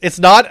It's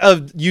not a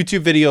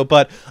YouTube video,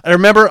 but I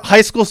remember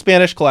high school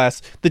Spanish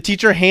class. The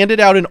teacher handed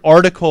out an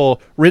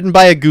article written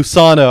by a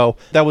Gusano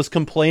that was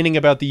complaining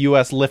about the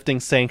U.S. lifting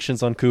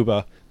sanctions on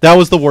Cuba. That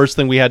was the worst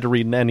thing we had to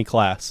read in any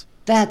class.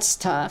 That's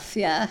tough,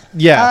 yeah.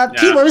 Yeah.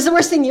 Pete, what was the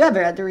worst thing you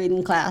ever had to read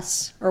in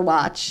class or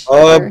watch?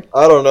 I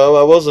don't know.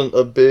 I wasn't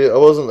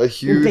a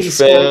huge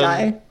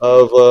fan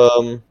of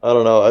I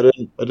don't know. I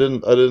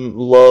didn't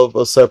love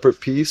A Separate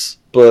Piece,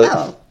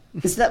 but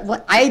is that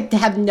what? I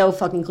have no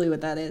fucking clue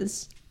what that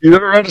is. You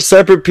never read A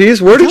Separate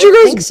Piece? Where did you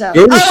guys think so.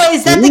 Oh,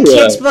 is that the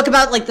kids' book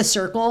about like the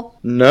circle?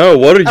 No,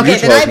 what are you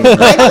talking about?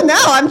 I don't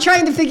know. I'm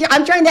trying to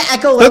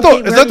echo.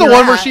 Is that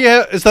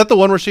the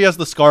one where she has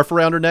the scarf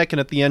around her neck and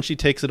at the end she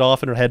takes it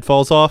off and her head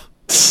falls off?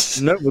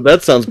 No, but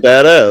that sounds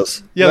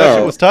badass. Yeah, that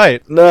shit was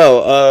tight.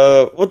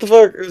 No, what the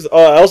fuck?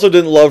 I also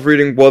didn't love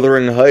reading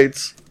Wuthering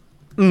Heights.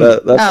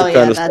 That's the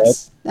kind of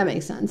stuff. That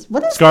makes sense.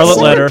 What is Scarlet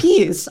Letter?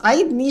 Piece?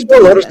 I need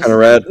Scarlet Letter's kind of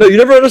rad. No, you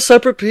never read A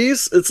Separate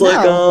Piece? It's like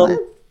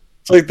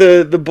it's like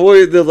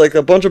like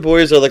a bunch of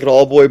boys are like an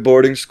all-boy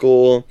boarding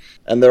school,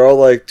 and they're all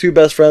like two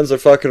best friends. They're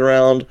fucking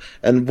around,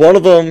 and one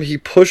of them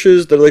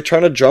they're like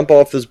trying to jump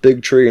off this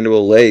big tree into a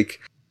lake,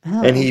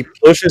 and he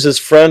pushes his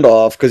friend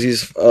off because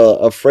he's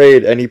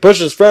afraid, and he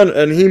pushes his friend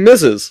and he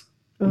misses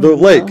the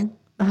lake.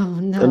 Oh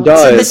no! And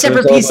dies. So the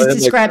Separate Piece is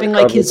describing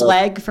like his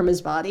leg from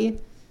his body.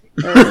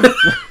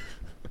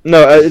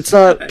 No, it's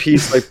not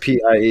piece like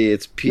P-I-E.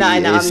 It's P. No, I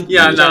know.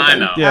 I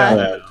know.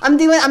 Yeah, I'm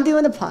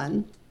doing a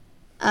pun.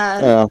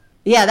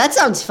 Yeah, that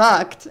sounds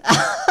fucked.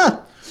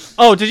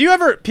 Oh,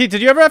 Pete,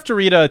 did you ever have to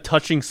read a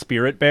Touching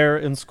Spirit Bear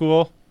in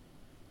school?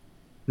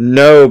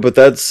 No, but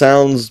that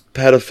sounds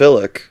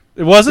pedophilic.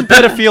 It wasn't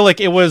pedophilic,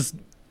 it was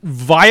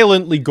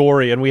violently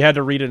gory, and we had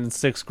to read it in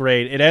 6th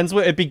grade.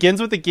 It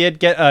begins with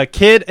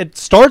it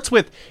starts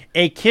with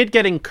a kid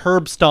getting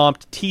curb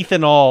stomped, teeth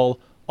and all,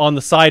 on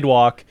the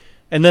sidewalk,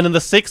 and then in the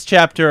 6th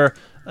chapter,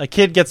 a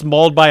kid gets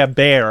mauled by a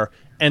bear,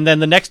 and then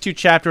the next 2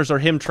 chapters are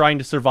him trying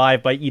to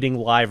survive by eating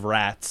live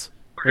rats.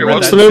 Okay,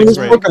 what's the name of this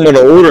book? I'm going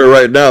to order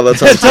right now. That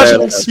sounds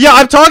bad. Yeah,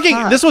 I'm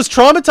talking... This was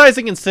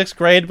traumatizing in 6th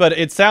grade, but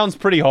it sounds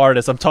pretty hard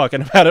as I'm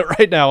talking about it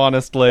right now,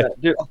 honestly.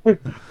 Yeah, dude,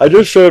 I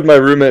just showed my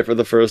roommate for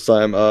the first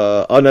time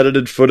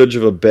unedited footage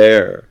of a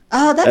bear.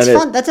 Oh, that's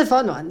fun. That's a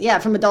fun one. Yeah,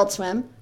 from Adult Swim.